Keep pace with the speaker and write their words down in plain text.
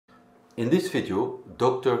In this video,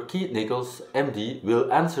 Dr. Nichols MD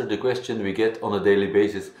will answer the question we get on a daily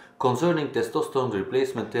basis concerning testosterone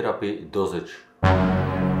replacement therapy dosage.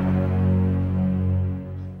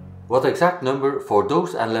 What exact number for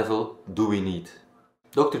dose and level do we need?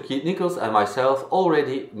 Dr. Nichols and myself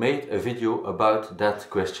already made a video about that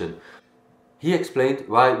question. He explained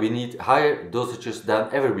why we need higher dosages than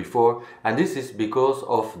ever before, and this is because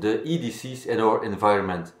of the EDCs in our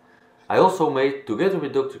environment. I also made, together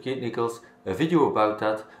with Dr. Nichols, a video about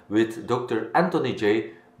that with Dr. Anthony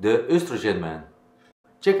J, the estrogen man.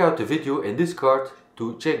 Check out the video in this card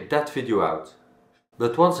to check that video out.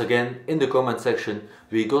 But once again, in the comment section,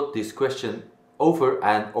 we got this question over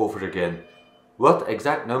and over again. What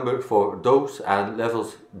exact number for dose and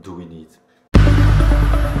levels do we need?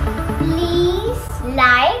 Please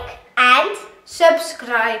like and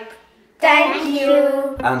subscribe. Thank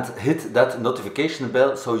you. And hit that notification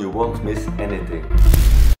bell so you won't miss anything.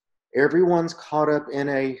 Everyone's caught up in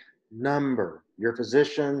a number. Your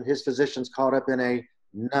physician, his physician's caught up in a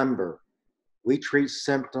number. We treat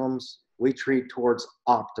symptoms, we treat towards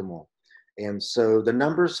optimal. And so the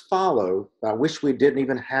numbers follow. I wish we didn't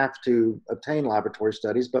even have to obtain laboratory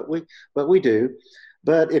studies, but we do.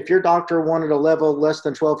 But if your doctor wanted a level less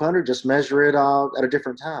than 1200, just measure it at a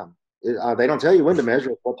different time. They don't tell you when to measure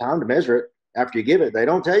it, what time to measure it after you give it. They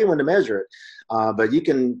don't tell you when to measure it. But you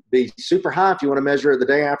can be super high if you want to measure it the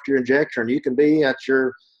day after your injection. You can be at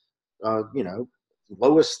your,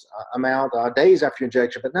 lowest amount days after your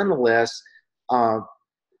injection. But nonetheless,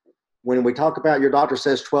 when we talk about your doctor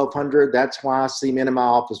says 1200, that's why I see men in my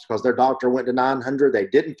office, because their doctor went to 900. They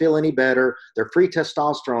didn't feel any better. Their free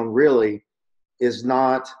testosterone really is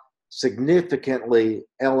not significantly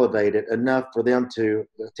elevated enough for them to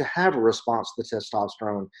have a response to the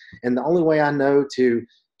testosterone. And the only way I know to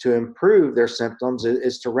improve their symptoms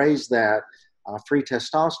is to raise that free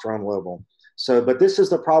testosterone level. So, but this is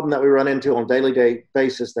the problem that we run into on a daily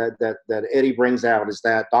basis that Eddie brings out, is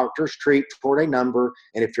that doctors treat toward a number,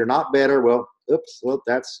 and if you're not better, well,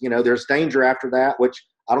 that's, there's danger after that, which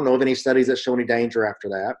I don't know of any studies that show any danger after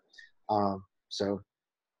that.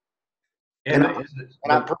 And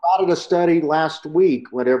I provided a study last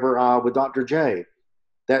week, with Dr. J,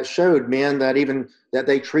 that showed men that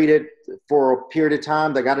they treated for a period of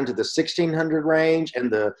time, they got into the 1600 range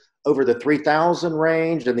and over the 3000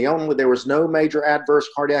 range, and there was no major adverse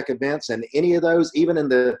cardiac events in any of those, even in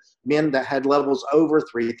the men that had levels over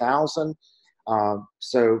 3000.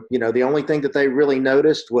 So, the only thing that they really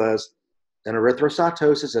noticed was an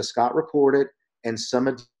erythrocytosis, as Scott reported, and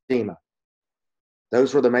some edema.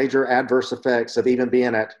 Those were the major adverse effects of even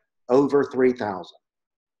being at over 3,000.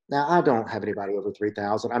 Now, I don't have anybody over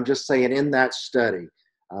 3,000. I'm just saying in that study,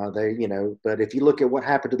 but if you look at what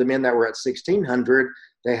happened to the men that were at 1,600,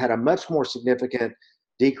 they had a much more significant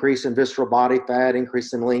decrease in visceral body fat,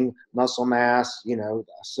 increase in lean muscle mass,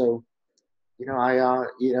 So,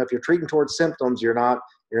 if you're treating towards symptoms, you're not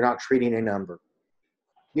treating a number.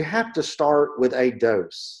 You have to start with a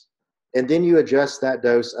dose. And then you adjust that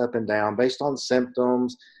dose up and down based on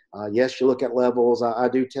symptoms. Yes, you look at levels. I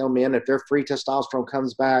do tell men, if their free testosterone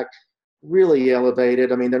comes back really elevated,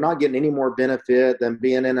 they're not getting any more benefit than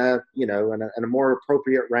being in a more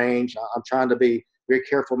appropriate range. I'm trying to be very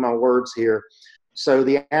careful with my words here. So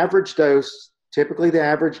the average dose, typically the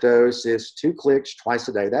average dose is 2 clicks twice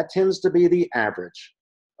a day. That tends to be the average.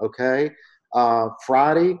 Okay.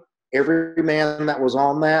 Friday, every man that was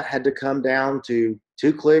on that had to come down to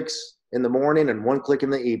 2 clicks in the morning and 1 click in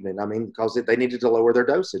the evening. Because they needed to lower their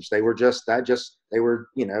dosage. They were they're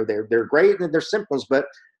great in their symptoms, but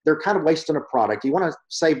they're kind of wasting a product. You want to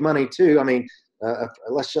save money too.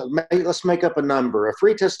 Let's make up a number. A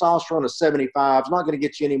free testosterone of 75 is not going to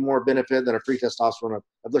get you any more benefit than a free testosterone of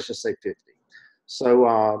let's just say 50.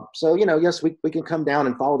 So yes, we can come down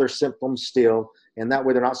and follow their symptoms still. And that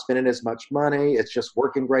way they're not spending as much money. It's just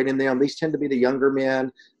working great in them. These tend to be the younger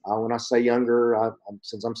men. When I say younger,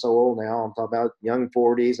 since I'm so old now, I'm talking about young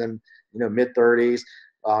 40s and, mid 30s.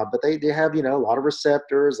 But they have, a lot of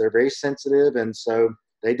receptors. They're very sensitive. And so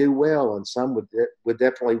they do well. And some would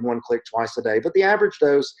definitely 1 click twice a day. But the average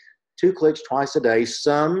dose, 2 clicks twice a day.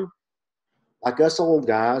 Some, like us old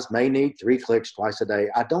guys, may need 3 clicks twice a day.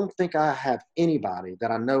 I don't think I have anybody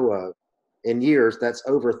that I know of in years that's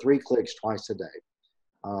over 3 clicks twice a day.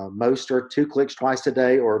 Most are 2 clicks twice a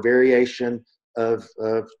day, or a variation of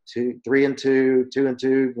 2, 3 and 2, 2 and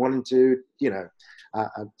 2, 1 and 2.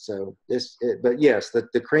 But yes,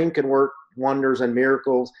 the cream can work wonders and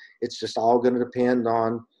miracles. It's just all going to depend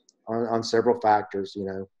on several factors,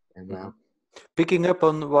 And Picking up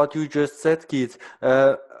on what you just said, Keith,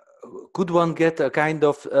 could one get a kind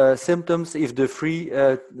of symptoms if the free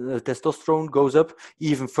testosterone goes up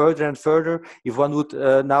even further and further? If one would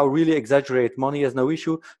now really exaggerate, money is no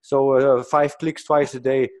issue, so 5 clicks twice a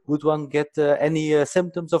day, would one get any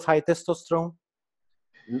symptoms of high testosterone?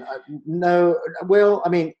 No, well, I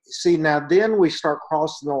mean, see, now then we start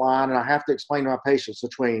crossing the line, and I have to explain to my patients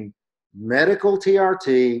between medical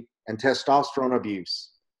TRT and testosterone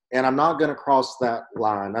abuse. And I'm not going to cross that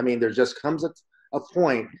line. I mean, there just comes a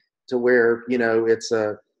point to where, you know,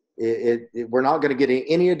 we're not going to get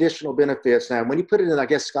any additional benefits. Now, when you put it in, I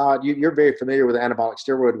guess, Scott, you're very familiar with the anabolic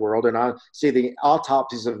steroid world, and I see the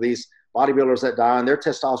autopsies of these bodybuilders that die, and their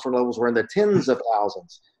testosterone levels were in the tens of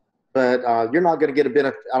thousands. But you're not going to get a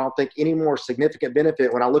benefit, I don't think, any more significant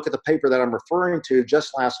benefit. When I look at the paper that I'm referring to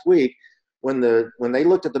just last week, when they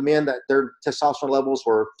looked at the men that their testosterone levels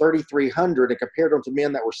were 3,300 and compared them to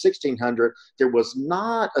men that were 1,600, there was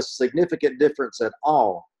not a significant difference at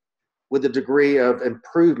all with the degree of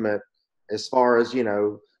improvement as far as, you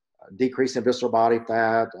know, decreasing visceral body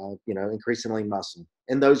fat, you know, increasing lean muscle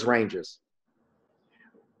in those ranges.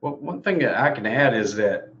 Well, one thing that I can add is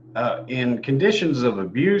that in conditions of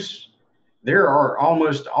abuse, there are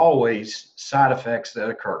almost always side effects that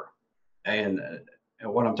occur. And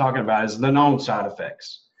what I'm talking about is the known side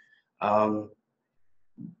effects. And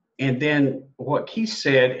then what Keith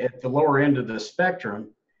said at the lower end of the spectrum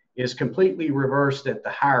is completely reversed at the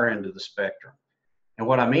higher end of the spectrum. And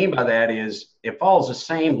what I mean by that is it follows the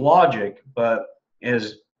same logic, but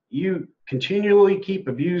as you continually keep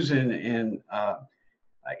abusing and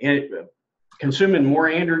consuming more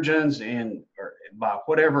androgens and by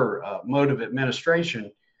whatever mode of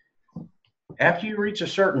administration, after you reach a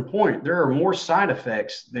certain point, there are more side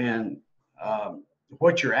effects than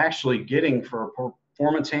what you're actually getting for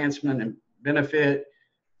performance enhancement and benefit.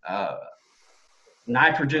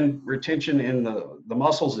 Nitrogen retention in the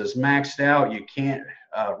muscles is maxed out. You can't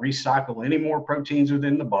recycle any more proteins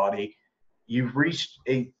within the body. You've reached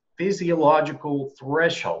a physiological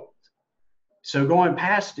threshold. So going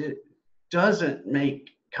past it doesn't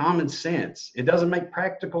make common sense. It doesn't make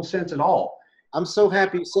practical sense at all. I'm so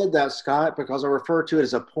happy you said that, Scott, because I refer to it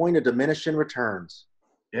as a point of diminishing returns.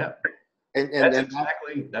 Yeah. And it's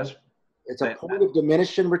a point of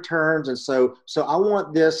diminishing returns. And so I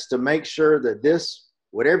want this to make sure that this,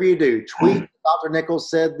 whatever you do, tweet Dr. Nichols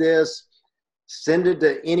said this, send it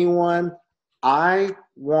to anyone. I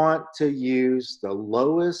want to use the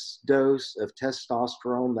lowest dose of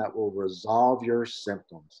testosterone that will resolve your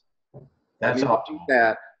symptoms. That's optimal.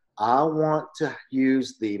 That I want to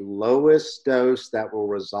use the lowest dose that will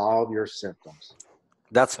resolve your symptoms.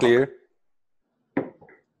 That's clear.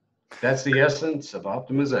 That's the essence of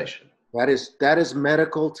optimization. That is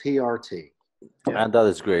medical TRT. Yeah. And that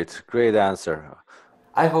is great. Great answer.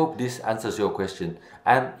 I hope this answers your question.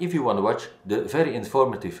 And if you want to watch the very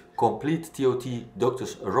informative complete TOT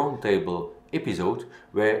Doctors Roundtable episode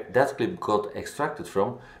where that clip got extracted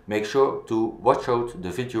from, make sure to watch out the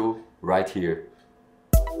video right here.